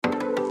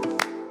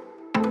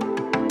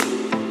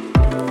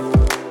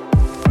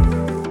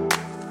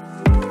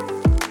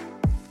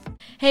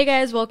Hey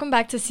guys, welcome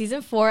back to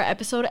Season 4,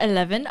 Episode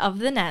 11 of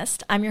The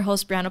Nest. I'm your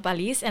host, Brianna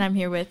Paliz, and I'm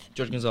here with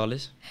Jorge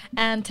Gonzalez.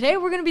 And today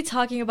we're going to be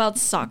talking about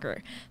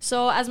soccer.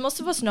 So as most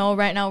of us know,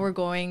 right now we're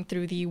going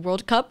through the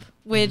World Cup,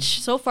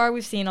 which so far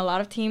we've seen a lot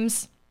of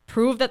teams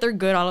prove that they're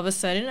good all of a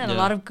sudden and a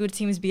lot of good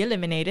teams be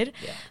eliminated.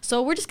 Yeah.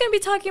 So we're just going to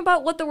be talking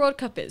about what the World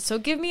Cup is. So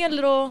give me a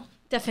little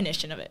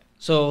definition of it.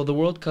 So the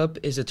World Cup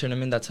is a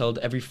tournament that's held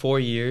every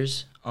 4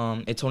 years.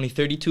 It's only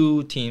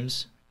 32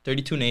 teams,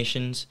 32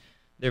 nations.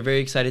 They're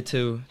very excited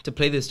to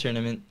play this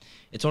tournament.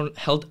 It's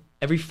held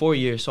every 4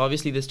 years, so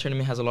obviously this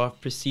tournament has a lot of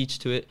prestige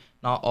to it.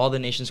 Not all the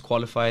nations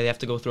qualify. They have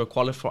to go through a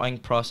qualifying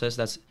process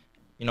that's,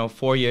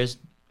 4 years,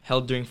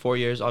 held during 4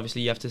 years.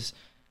 Obviously, you have to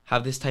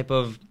have this type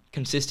of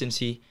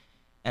consistency,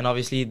 and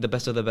obviously the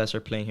best of the best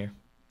are playing here.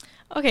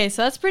 Okay,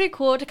 so that's pretty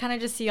cool to kind of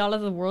just see all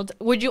of the world.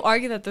 Would you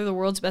argue that they're the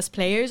world's best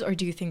players, or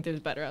do you think there's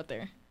better out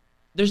there?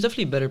 There's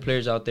definitely better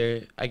players out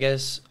there. I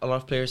guess a lot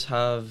of players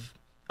have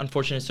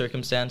unfortunate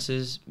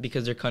circumstances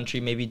because their country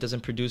maybe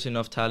doesn't produce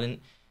enough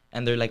talent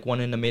and they're like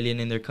 1 in a million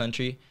in their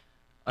country.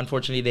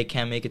 Unfortunately, they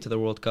can't make it to the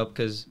World Cup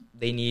because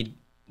they need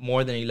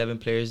more than 11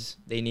 players.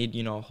 They need,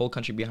 a whole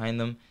country behind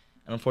them.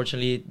 And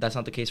unfortunately, that's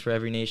not the case for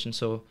every nation.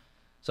 So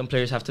some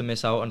players have to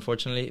miss out,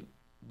 unfortunately.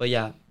 But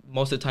yeah,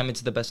 most of the time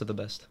it's the best of the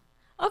best.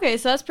 Okay,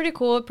 so that's pretty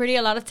cool. A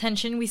lot of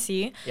tension we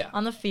see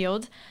on the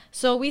field.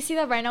 So we see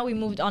that right now we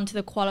moved on to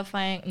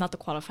the not the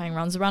qualifying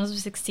rounds, the rounds of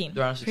 16.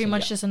 Pretty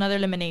much just another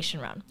elimination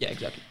round. Yeah,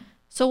 exactly.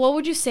 So what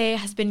would you say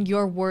has been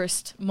your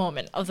worst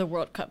moment of the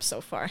World Cup so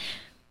far?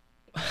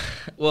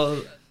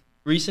 Well,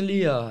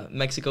 recently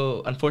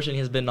Mexico unfortunately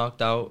has been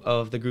knocked out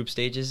of the group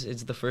stages.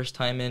 It's the first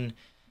time in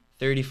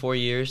 32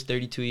 years that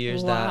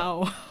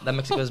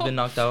Mexico has been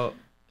knocked out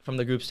from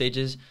the group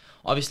stages.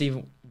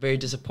 Obviously, very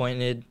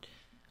disappointed.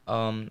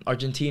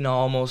 Argentina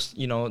almost,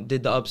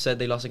 did the upset.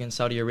 They lost against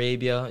Saudi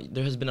Arabia.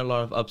 There has been a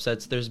lot of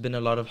upsets. There's been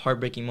a lot of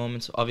heartbreaking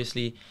moments.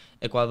 Obviously,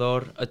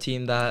 Ecuador, a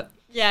team that...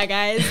 Yeah,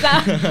 guys.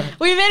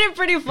 We made it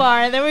pretty far,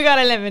 and then we got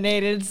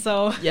eliminated,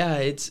 so... Yeah,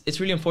 it's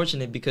really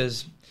unfortunate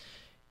because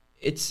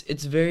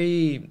it's a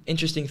very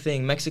interesting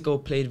thing. Mexico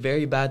played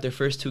very bad their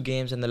first 2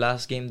 games, and the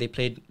last game they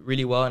played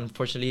really well.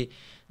 Unfortunately,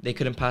 they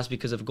couldn't pass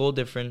because of goal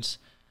difference.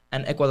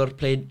 And Ecuador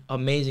played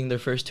amazing their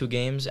first 2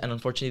 games, and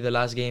unfortunately the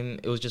last game,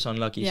 it was just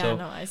unlucky. Yeah,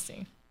 no, I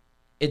see.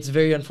 It's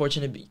very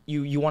unfortunate.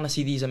 You want to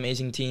see these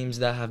amazing teams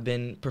that have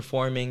been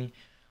performing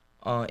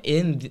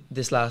in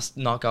this last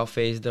knockout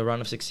phase, the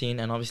round of 16,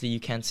 and obviously you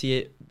can't see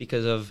it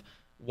because of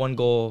 1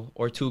 goal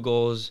or 2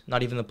 goals,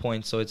 not even the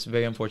points, so it's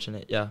very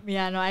unfortunate, yeah.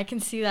 Yeah, no, I can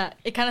see that.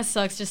 It kind of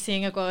sucks just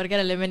seeing Ecuador get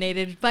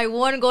eliminated by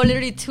 1 goal,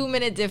 literally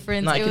 2-minute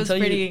difference. No, it was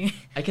pretty...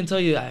 I can tell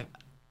you,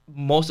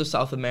 most of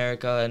South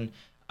America and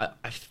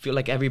I feel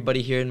like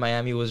everybody here in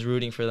Miami was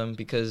rooting for them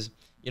because,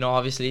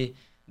 obviously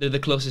they're the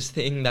closest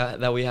thing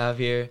that we have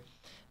here.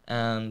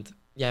 And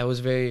yeah, it was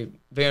very,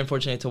 very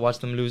unfortunate to watch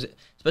them lose,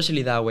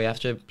 especially that way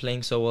after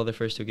playing so well the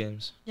first 2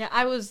 games. Yeah,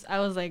 I was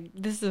like,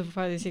 this is the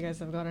farthest you guys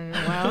have gotten in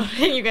a while.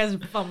 You guys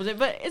fumbled it,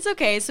 but it's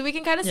okay. So we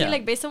can kind of see,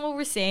 like, based on what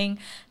we're saying,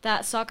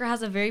 that soccer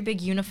has a very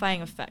big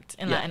unifying effect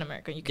in Latin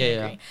America. You can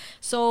agree. Yeah.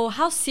 So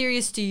how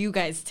serious do you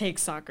guys take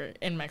soccer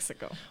in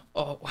Mexico?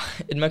 Oh,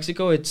 in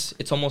Mexico,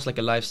 it's almost like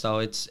a lifestyle.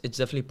 It's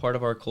definitely part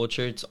of our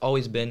culture. It's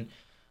always been.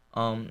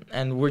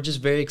 And we're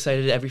just very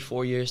excited every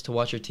 4 years to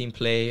watch our team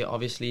play.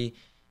 Obviously,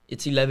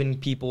 it's 11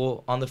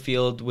 people on the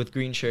field with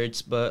green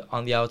shirts, but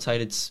on the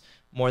outside, it's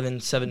more than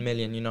 7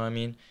 million, you know what I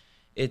mean?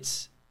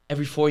 It's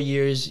every 4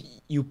 years,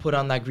 you put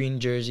on that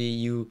green jersey.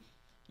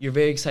 You're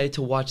very excited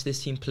to watch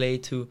this team play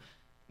to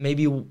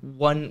maybe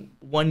one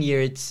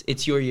year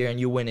it's your year and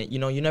you win it.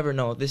 You never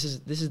know. This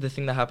is the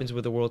thing that happens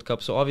with the World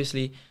Cup. So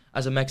obviously,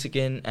 as a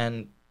Mexican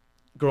and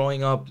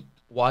growing up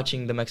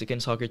watching the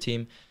Mexican soccer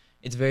team,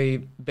 it's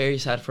very, very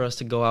sad for us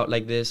to go out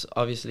like this.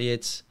 Obviously,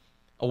 it's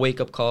a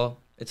wake-up call.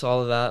 It's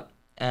all of that.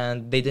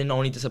 And they didn't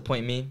only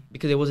disappoint me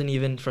because it wasn't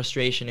even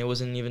frustration. It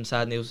wasn't even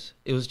sadness.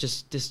 It was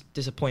just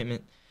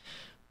disappointment.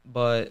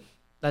 But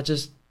that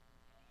just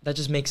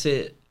makes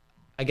it,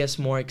 I guess,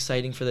 more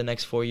exciting for the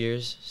next 4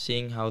 years,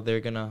 seeing how they're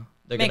gonna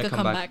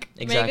come back.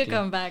 Exactly. Make a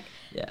comeback.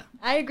 Yeah.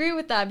 I agree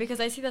with that because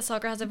I see that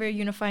soccer has a very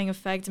unifying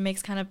effect. It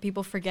makes kind of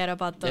people forget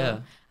about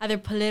the other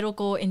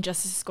political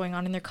injustices going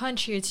on in their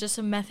country. It's just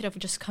a method of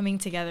just coming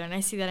together, and I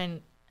see that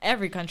in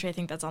every country, I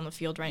think, that's on the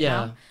field right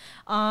now.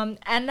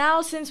 And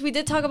now, since we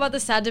did talk about the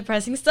sad,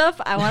 depressing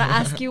stuff, I want to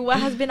ask you, what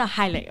has been a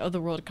highlight of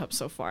the World Cup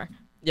so far?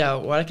 Yeah,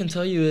 what I can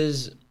tell you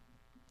is,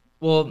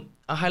 well,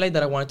 a highlight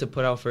that I wanted to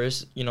put out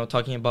first,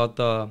 talking about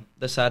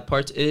the sad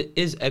parts,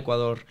 is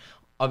Ecuador.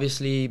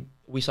 Obviously,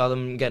 we saw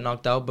them get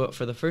knocked out, but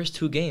for the first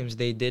 2 games,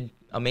 they did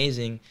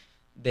amazing.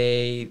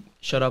 They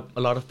shut up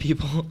a lot of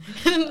people.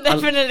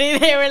 Definitely,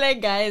 they were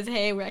like, guys,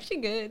 hey, we're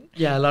actually good.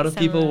 Yeah, a lot of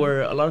people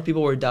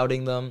were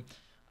doubting them.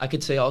 I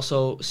could say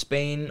also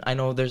Spain. I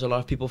know there's a lot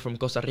of people from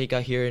Costa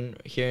Rica here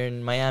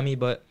in Miami,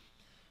 but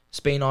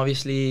Spain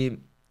obviously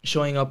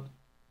showing up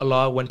a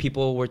lot when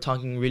people were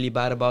talking really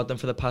bad about them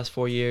for the past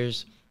 4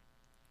 years.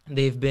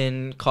 They've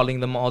been calling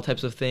them all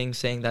types of things,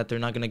 saying that they're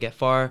not going to get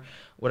far,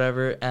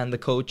 whatever. And the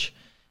coach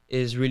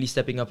is really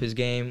stepping up his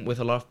game with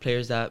a lot of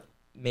players that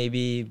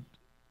maybe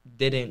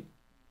didn't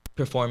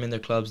perform in their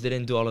clubs,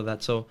 didn't do all of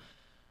that. So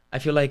I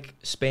feel like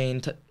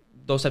Spain,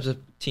 those types of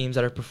teams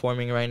that are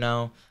performing right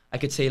now, I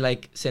could say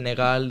like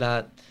Senegal,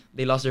 that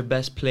they lost their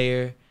best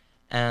player,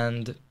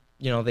 and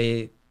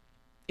it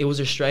was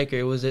their striker,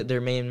 it was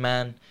their main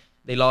man.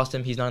 They lost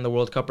him. He's not in the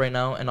World Cup right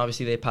now, and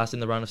obviously they passed in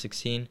the round of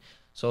 16.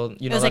 So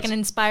it was like an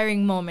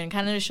inspiring moment,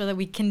 kind of to show that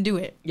we can do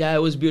it. Yeah, it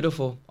was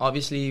beautiful.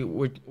 Obviously,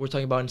 we're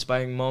talking about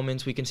inspiring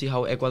moments. We can see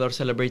how Ecuador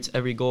celebrates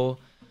every goal.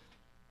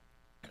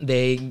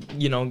 They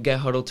get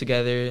huddled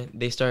together.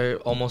 They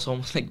start almost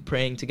like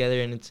praying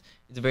together, and it's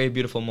a very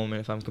beautiful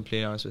moment. If I'm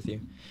completely honest with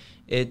you,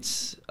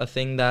 it's a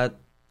thing that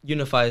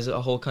unifies a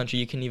whole country.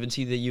 You can even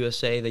see the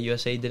USA. The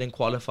USA didn't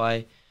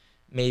qualify,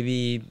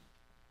 maybe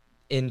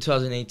in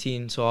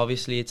 2018. So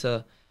obviously, it's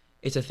a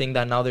thing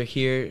that now they're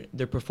here,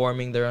 they're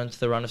performing, they're on to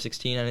the round of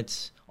 16, and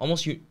it's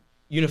almost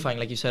unifying,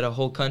 like you said, a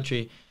whole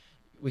country.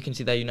 We can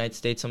see that United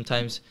States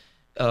sometimes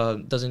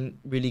doesn't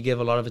really give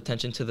a lot of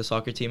attention to the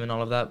soccer team and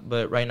all of that,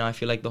 but right now I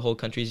feel like the whole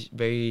country's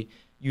very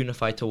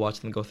unified to watch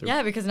them go through.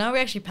 Yeah, because now we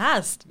actually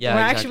passed. Yeah,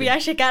 exactly. We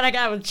actually kind of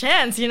got a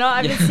chance,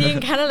 I've been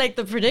seeing kind of like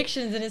the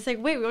predictions, and it's like,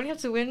 wait, we only have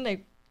to win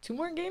like 2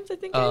 more games, I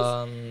think.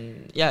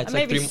 Yeah, it's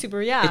like 3.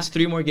 It's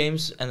 3 more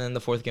games, and then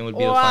the 4th game would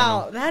be the final.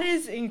 Wow, that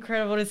is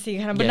incredible to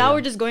see. But now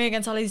we're just going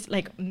against all these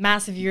like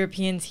massive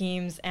European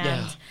teams,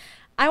 and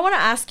I want to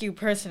ask you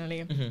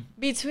personally,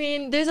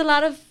 there's a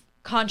lot of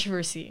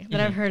controversy that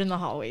I've heard in the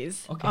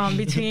hallways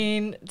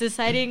between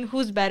deciding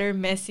who's better,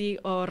 Messi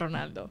or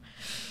Ronaldo.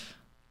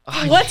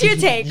 What's your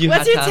take?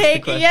 What's your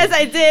take? Yes,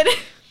 I did.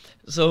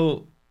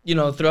 So,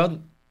 throughout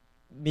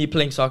me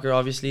playing soccer,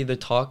 obviously the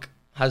talk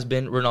has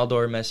been Ronaldo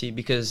or Messi,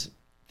 because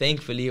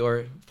thankfully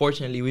or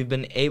fortunately we've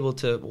been able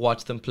to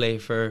watch them play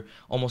for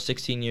almost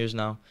 16 years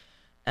now.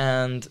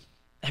 And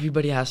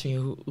everybody asks me,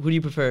 who do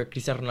you prefer,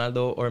 Cristiano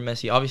Ronaldo or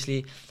Messi?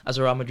 Obviously, as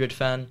a Real Madrid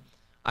fan,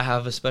 I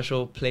have a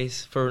special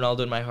place for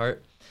Ronaldo in my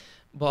heart.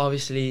 But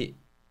obviously,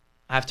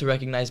 I have to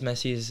recognize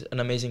Messi is an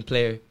amazing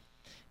player.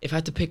 If I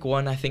had to pick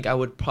one, I think I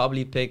would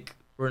probably pick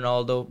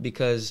Ronaldo,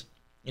 because,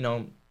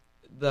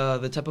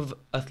 the type of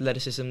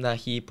athleticism that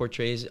he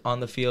portrays on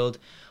the field,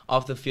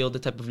 off the field, the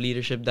type of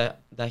leadership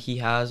that he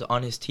has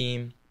on his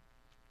team,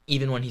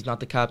 even when he's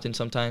not the captain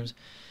sometimes.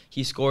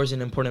 He scores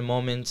in important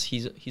moments.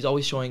 He's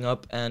always showing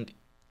up, and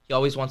he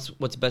always wants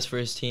what's best for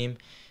his team.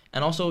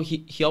 And also,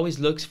 he always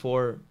looks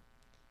for,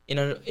 in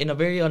a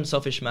very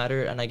unselfish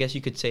manner, and I guess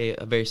you could say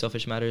a very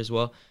selfish manner as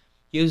well,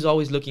 he was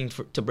always looking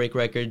to break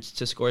records,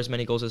 to score as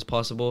many goals as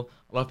possible.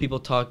 A lot of people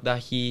talk that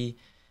he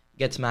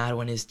gets mad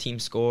when his team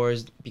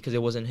scores because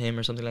it wasn't him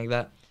or something like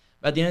that.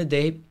 But at the end of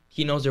the day,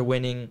 he knows they're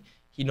winning.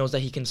 He knows that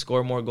he can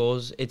score more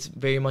goals. It's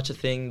very much a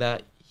thing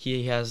that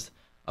he has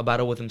a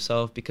battle with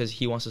himself, because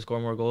he wants to score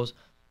more goals.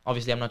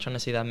 Obviously, I'm not trying to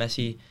say that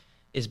Messi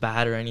is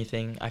bad or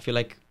anything. I feel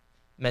like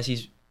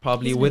Messi's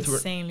probably he's an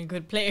insanely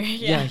good player.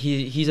 Yeah,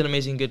 he's an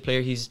amazing good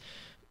player. He's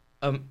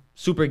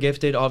super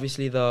gifted.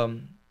 Obviously,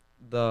 the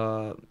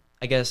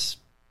I guess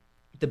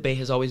debate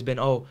has always been,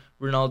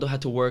 Ronaldo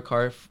had to work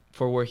hard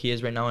for where he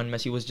is right now, and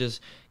Messi was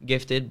just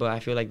gifted. But I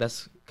feel like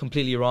that's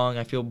completely wrong.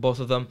 I feel both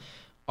of them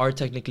are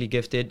technically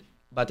gifted,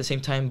 but at the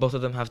same time, both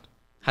of them have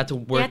had to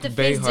work very hard.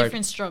 They had to face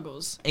different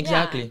struggles.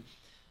 Exactly. Yeah.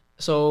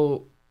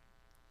 So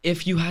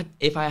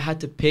if I had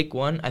to pick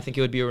one, I think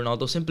it would be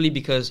Ronaldo, simply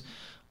because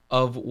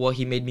of what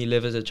he made me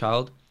live as a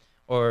child,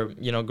 or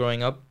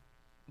growing up.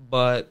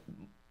 But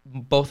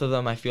both of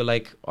them, I feel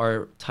like,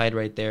 are tied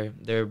right there.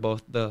 They're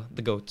both the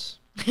GOATs.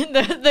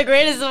 the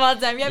greatest of all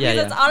time. Yeah, because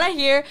that's all I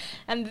hear.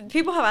 And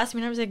people have asked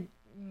me, and I was like,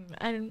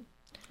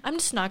 I'm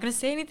just not going to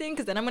say anything,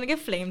 because then I'm going to get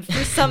flamed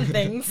for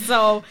something.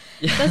 So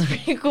that's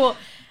pretty cool.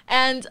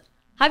 And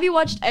have you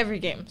watched every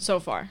game so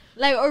far?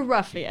 Or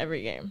roughly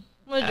every game?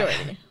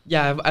 Majority.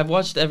 I've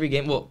watched every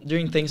game. Well,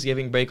 during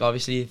Thanksgiving break,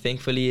 obviously,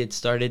 thankfully, it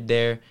started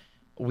there.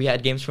 We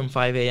had games from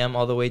 5 a.m.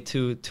 all the way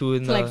to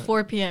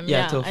 4 p.m.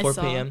 Yeah, till 4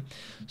 p.m.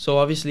 So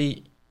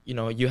obviously,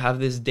 you have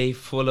this day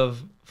full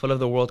of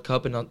the World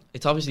Cup, and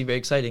it's obviously very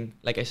exciting.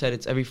 Like I said,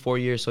 it's every 4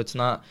 years, so it's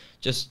not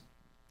just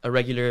a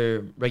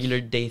regular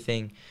day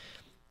thing.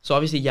 So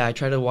obviously, I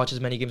try to watch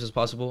as many games as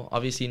possible.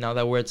 Obviously, now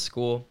that we're at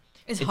school,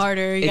 it's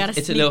harder. You gotta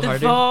sneak the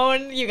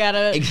phone. You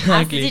gotta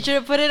ask the teacher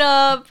to put it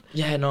up.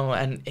 Yeah, no,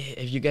 and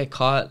if you get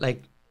caught,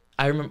 like,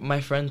 I remember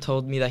my friend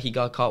told me that he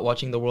got caught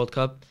watching the World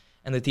Cup,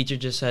 and the teacher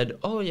just said,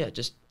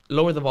 just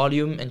lower the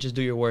volume and just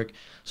do your work.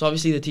 So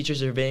obviously the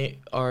teachers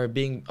are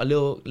being a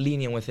little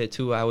lenient with it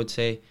too, I would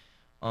say.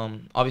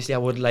 Obviously I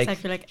would like... I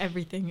feel like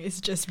everything is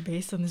just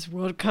based on this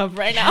World Cup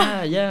right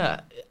now.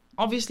 Yeah.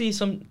 Obviously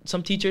some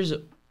teachers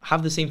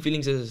have the same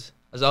feelings as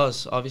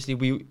us.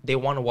 Obviously they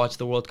want to watch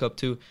the World Cup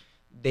too.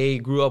 They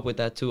grew up with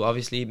that too.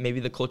 Obviously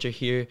maybe the culture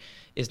here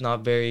is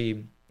not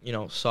very...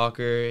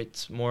 soccer,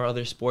 it's more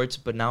other sports,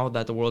 but now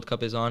that the World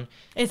Cup is on,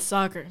 it's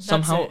soccer.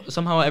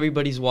 Somehow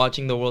everybody's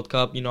watching the World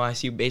Cup. I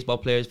see baseball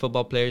players,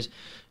 football players,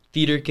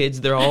 theater kids,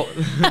 they're all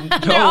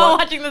they're all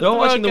watching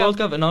the World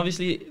Cup. And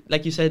obviously,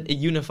 like you said, it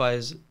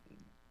unifies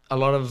a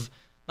lot of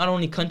not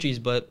only countries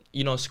but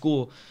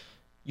school.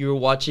 you're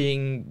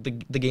watching the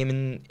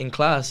game in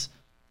class,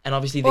 and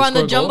obviously they or on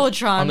the score a goal.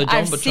 Jumbotron. On the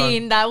I've Jumbotron.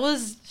 seen that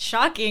was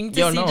shocking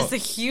to see just a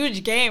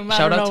huge game.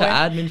 Shout out to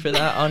admin for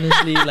that.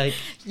 Honestly, like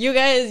you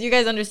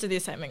guys understood the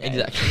assignment, guys.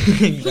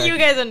 Exactly. You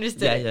guys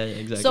understood. Yeah,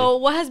 exactly. So,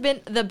 what has been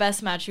the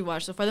best match you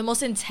watched so far? The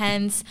most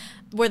intense,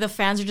 where the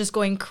fans are just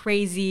going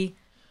crazy.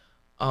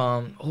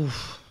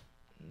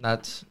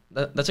 That's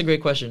a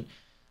great question.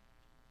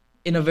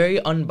 In a very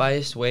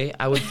unbiased way,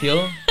 I would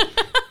feel.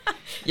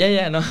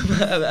 No,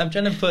 I'm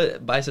trying to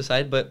put bias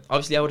aside, but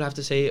obviously I would have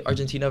to say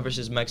Argentina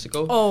versus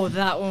Mexico. Oh,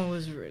 that one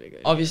was really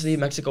good. Obviously,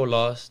 Mexico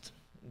lost.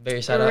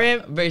 Very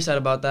sad. Very sad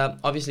about that.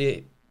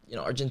 Obviously,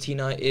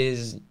 Argentina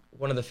is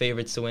one of the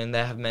favorites to win. They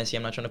have Messi.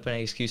 I'm not trying to put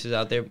any excuses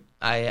out there.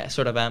 I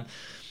sort of am.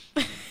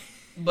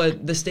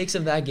 But the stakes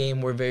of that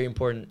game were very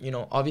important.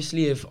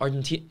 Obviously, if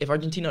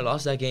Argentina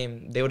lost that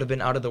game, they would have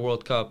been out of the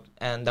World Cup,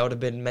 and that would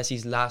have been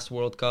Messi's last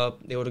World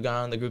Cup. They would have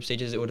gone on the group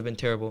stages. It would have been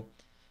terrible.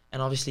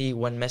 And obviously,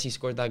 when Messi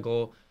scored that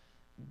goal,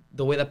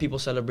 the way that people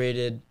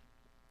celebrated,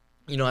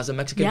 as a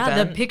Mexican fan...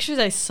 Yeah, the pictures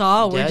I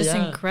saw were just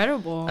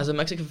incredible. As a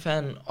Mexican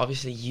fan,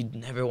 obviously, you'd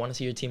never want to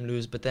see your team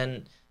lose. But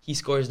then he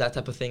scores that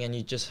type of thing, and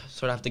you just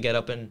sort of have to get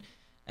up and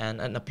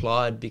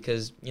applaud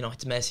because,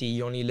 it's Messi.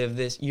 You only live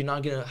this. You're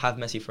not going to have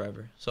Messi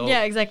forever. So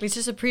yeah, exactly. It's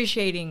just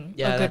appreciating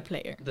a good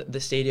player. The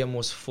stadium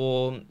was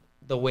full.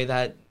 The way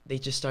that they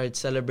just started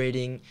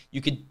celebrating,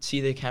 you could see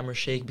the camera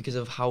shake because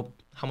of how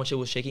much it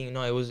was shaking.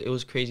 It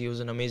was crazy. It was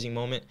an amazing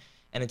moment.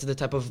 And it's the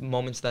type of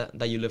moments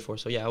that you live for.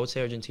 So, yeah, I would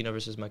say Argentina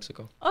versus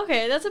Mexico.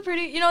 Okay, that's a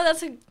pretty...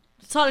 that's a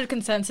solid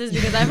consensus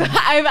because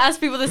I've asked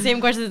people the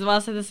same questions as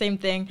well, said the same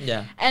thing.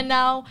 Yeah. And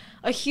now,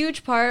 a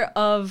huge part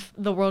of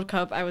the World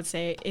Cup, I would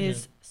say,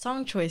 is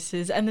song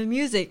choices and the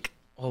music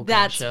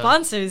that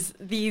sponsors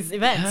these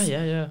events.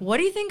 Yeah. What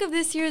do you think of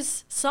this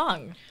year's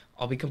song?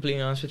 I'll be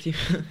completely honest with you.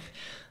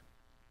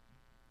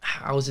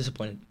 I was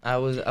disappointed. I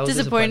was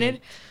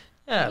disappointed.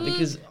 Yeah,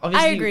 because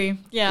obviously I agree.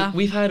 Yeah,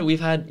 we've had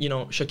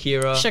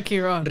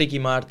Shakira, Ricky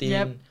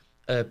Martin,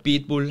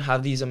 Pitbull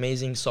have these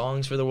amazing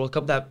songs for the World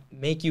Cup that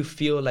make you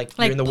feel like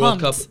you're in the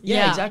pumped. World Cup.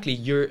 Yeah, exactly.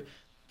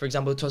 For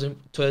example,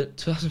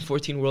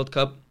 2014 World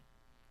Cup,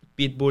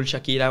 Pitbull,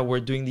 Shakira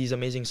were doing these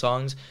amazing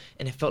songs,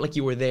 and it felt like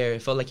you were there.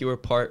 It felt like you were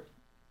part.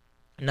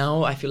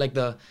 Now I feel like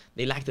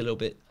they lacked a little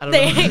bit. I don't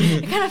know.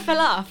 It kind of fell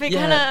off. It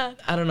kind of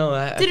I don't know.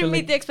 I didn't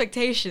meet the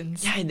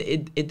expectations. Yeah,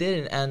 it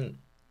didn't, and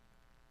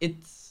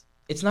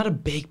it's not a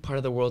big part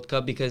of the World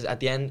Cup because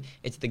at the end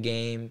it's the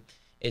game,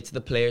 it's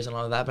the players and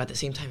all of that. But at the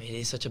same time, it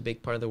is such a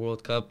big part of the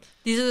World Cup.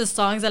 These are the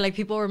songs that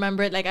people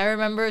remember it. I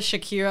remember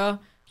Shakira,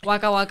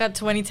 Waka Waka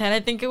 2010, I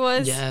think it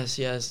was.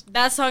 Yes.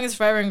 That song is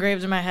forever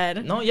engraved in my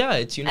head. No, yeah,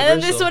 it's universal.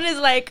 And then this one is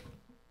like...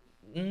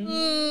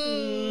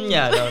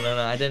 Yeah, no.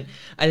 I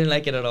didn't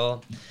like it at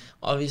all.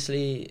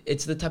 Obviously,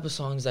 it's the type of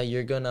songs that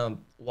you're gonna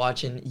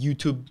watch in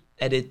YouTube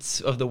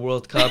edits of the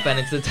World Cup, and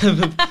it's the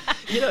type of...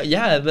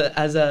 But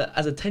as a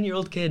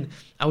 10-year-old kid,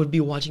 I would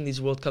be watching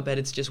these World Cup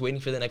edits, just waiting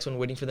for the next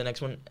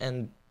one,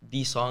 and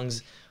these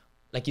songs,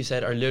 like you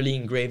said, are literally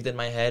engraved in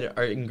my head,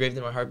 are engraved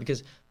in my heart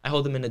because I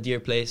hold them in a dear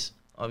place.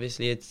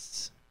 Obviously,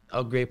 it's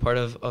a great part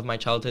of my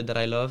childhood that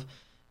I love,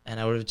 and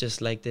I would have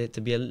just liked it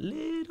to be a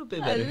little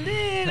bit better. A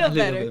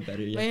little bit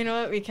better, yeah. But you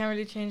know what? We can't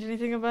really change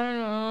anything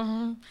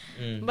about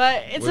it.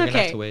 But it's We're okay.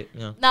 gonna have to wait,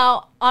 yeah.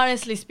 Now,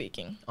 honestly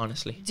speaking,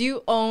 do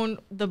you own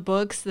the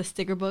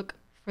sticker book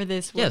for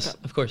this World Cup?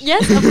 Yes, of course.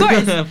 Yes, of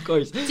course. Of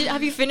course.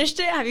 Have you finished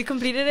it? Have you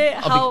completed it?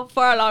 How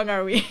far along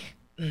are we?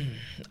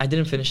 I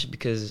didn't finish it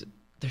because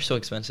they're so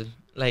expensive.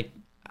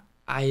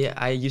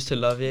 I used to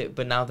love it,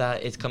 but now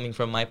that it's coming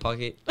from my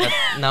pocket,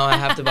 now I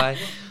have to buy.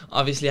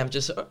 Obviously, I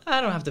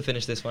don't have to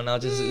finish this one. I'll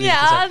just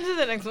I'll do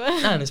the next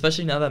one. And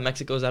especially now that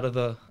Mexico's out of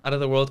the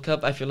World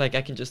Cup, I feel like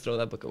I can just throw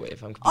that book away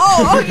if I'm.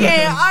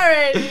 Okay, all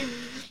right.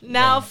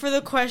 Now for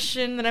the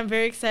question that I'm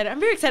very excited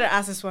to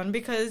ask this one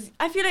because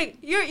I feel like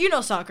you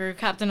know soccer,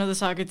 captain of the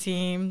soccer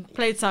team,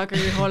 played soccer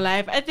your whole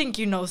life. I think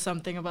you know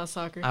something about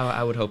soccer.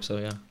 I would hope so,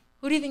 yeah.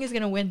 Who do you think is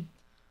gonna win?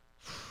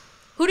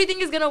 Who do you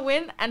think is gonna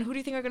win, and who do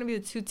you think are gonna be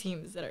the two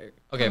teams that are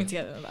coming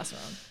together in the last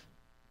round?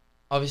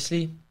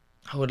 Obviously,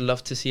 I would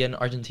love to see an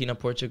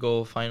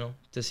Argentina-Portugal final,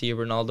 to see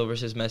Ronaldo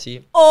versus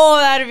Messi. Oh,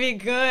 that'd be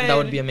good. That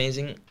would be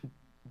amazing.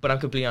 But I'm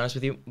completely honest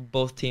with you,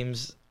 both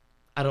teams,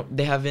 I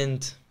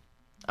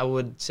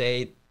would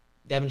say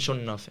they haven't shown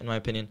enough, in my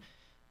opinion.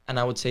 And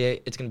I would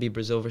say it's going to be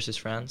Brazil versus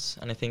France.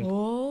 And I think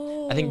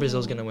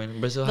Brazil's going to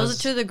win. Those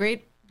are two of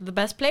the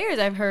best players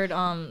I've heard.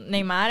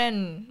 Neymar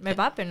and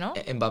Mbappe, no?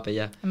 Mbappe,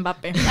 yeah.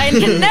 Mbappe. I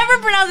can never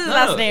pronounce his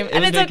last name,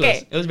 and it's okay.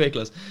 Close. It was very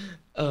close.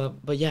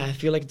 But yeah, I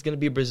feel like it's going to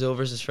be Brazil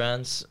versus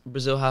France.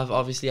 Brazil have,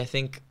 obviously, I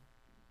think,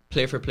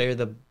 player for player,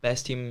 the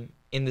best team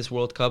in this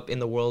World Cup, in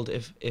the world,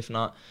 if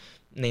not.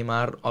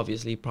 Neymar,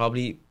 obviously,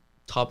 probably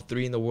top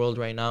 3 in the world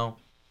right now.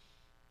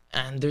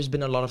 And there's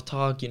been a lot of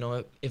talk,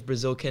 if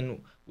Brazil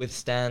can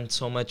withstand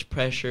so much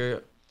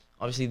pressure.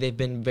 Obviously, they've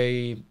been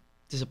very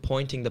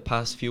disappointing the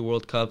past few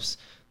World Cups.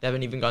 They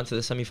haven't even gone to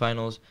the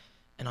semifinals.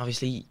 And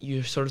obviously,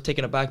 you're sort of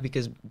taken aback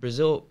because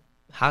Brazil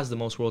has the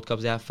most World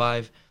Cups. They have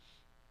 5.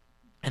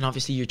 and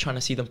obviously you're trying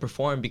to see them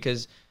perform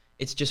because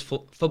it's just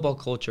football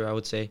culture, I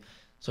would say.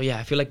 So yeah,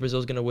 I feel like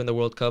Brazil's gonna win the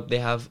World Cup. They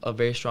have a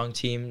very strong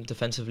team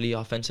defensively,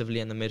 offensively,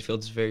 and the midfield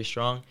is very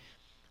strong.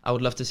 I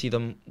would love to see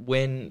them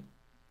win,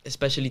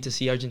 especially to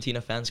see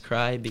Argentina fans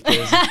cry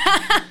because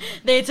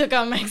they took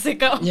out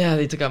Mexico. Yeah,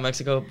 they took out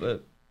Mexico,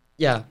 but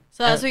yeah.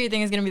 So that's what you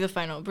think is gonna be the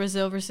final: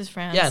 Brazil versus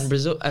France. Yeah,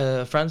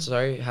 and France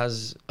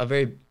has a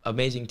very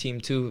amazing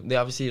team too. They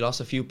obviously lost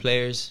a few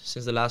players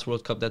since the last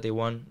World Cup that they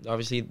won.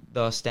 Obviously,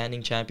 the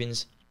standing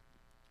champions,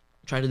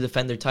 trying to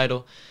defend their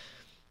title,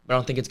 but I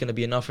don't think it's gonna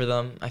be enough for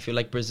them. I feel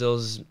like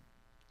Brazil's,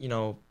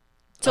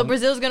 So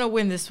Brazil's gonna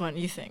win this one,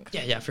 you think?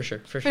 Yeah, for sure.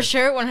 For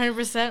sure,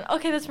 100%.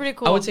 Okay, that's pretty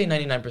cool. I would say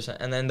 99%,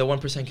 and then the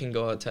 1% can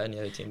go out to any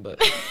other team, but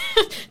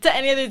to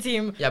any other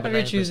team. Yeah, but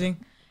you're choosing.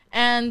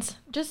 And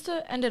just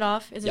to end it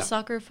off, is it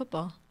soccer or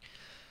football?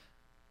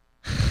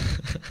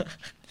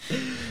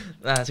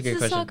 That's a great question.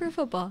 Is it soccer or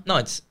football? No,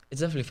 it's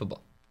definitely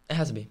football. It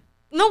has to be.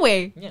 No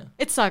way. Yeah.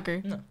 It's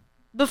soccer. No.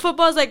 The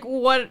football is like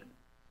what,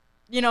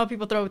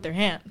 people throw with their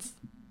hands.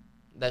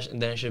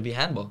 Then it should be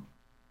handball.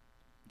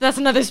 That's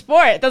another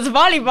sport. That's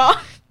volleyball.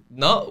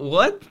 No,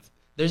 what?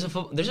 There's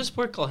a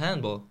sport called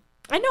handball.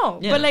 I know,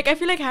 but I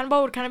feel like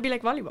handball would kind of be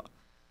like volleyball.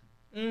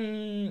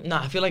 No,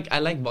 I feel like I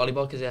like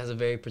volleyball because it has a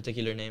very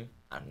particular name.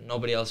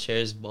 Nobody else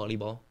shares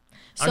volleyball.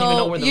 I don't even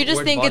know where the you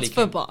just think it's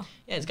football.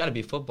 Yeah, it's got to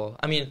be football.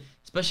 I mean,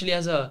 especially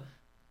as a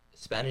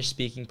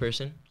Spanish-speaking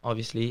person,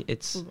 obviously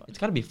it's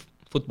got to be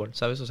football.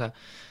 ¿Sabes? O sea,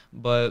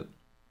 but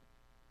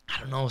I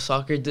don't know,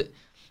 soccer.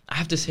 I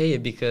have to say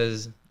it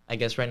because I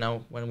guess right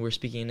now when we're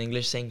speaking in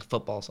English, saying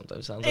football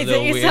sometimes sounds a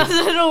little weird. It sounds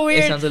a little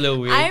weird. It sounds a little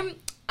weird.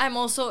 I'm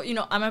also,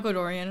 I'm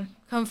Ecuadorian,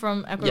 come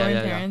from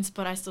Ecuadorian parents,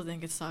 but I still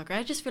think it's soccer.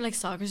 I just feel like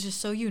soccer is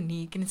just so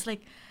unique, and it's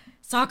like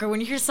soccer. When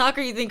you hear soccer,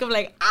 you think of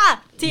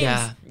teams.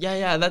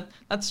 Yeah.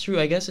 That's true.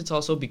 I guess it's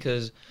also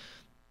because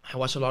I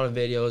watch a lot of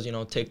videos.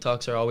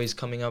 TikToks are always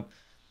coming up,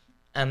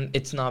 and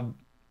it's not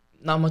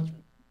much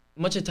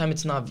of the time.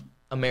 It's not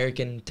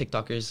American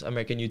TikTokers,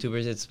 American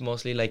YouTubers. It's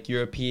mostly like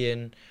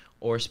European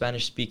or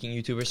Spanish-speaking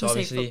YouTubers. So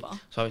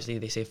obviously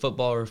they say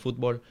football or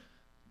football.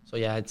 So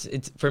yeah,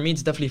 it's for me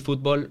it's definitely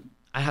football.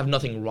 I have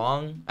nothing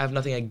wrong. I have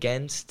nothing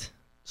against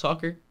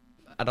soccer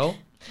at all.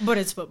 But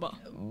it's football.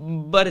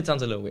 But it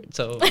sounds a little weird.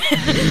 So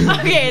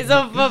okay,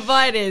 so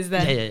football it is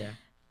then. Yeah.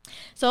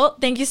 So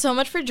thank you so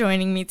much for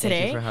joining me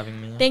today. Thank you for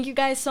having me. Yeah. Thank you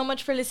guys so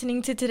much for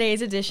listening to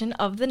today's edition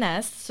of The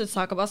Nest. So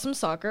talk about some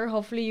soccer.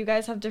 Hopefully you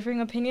guys have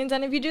differing opinions,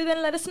 and if you do,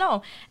 then let us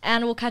know.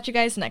 And we'll catch you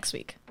guys next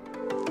week.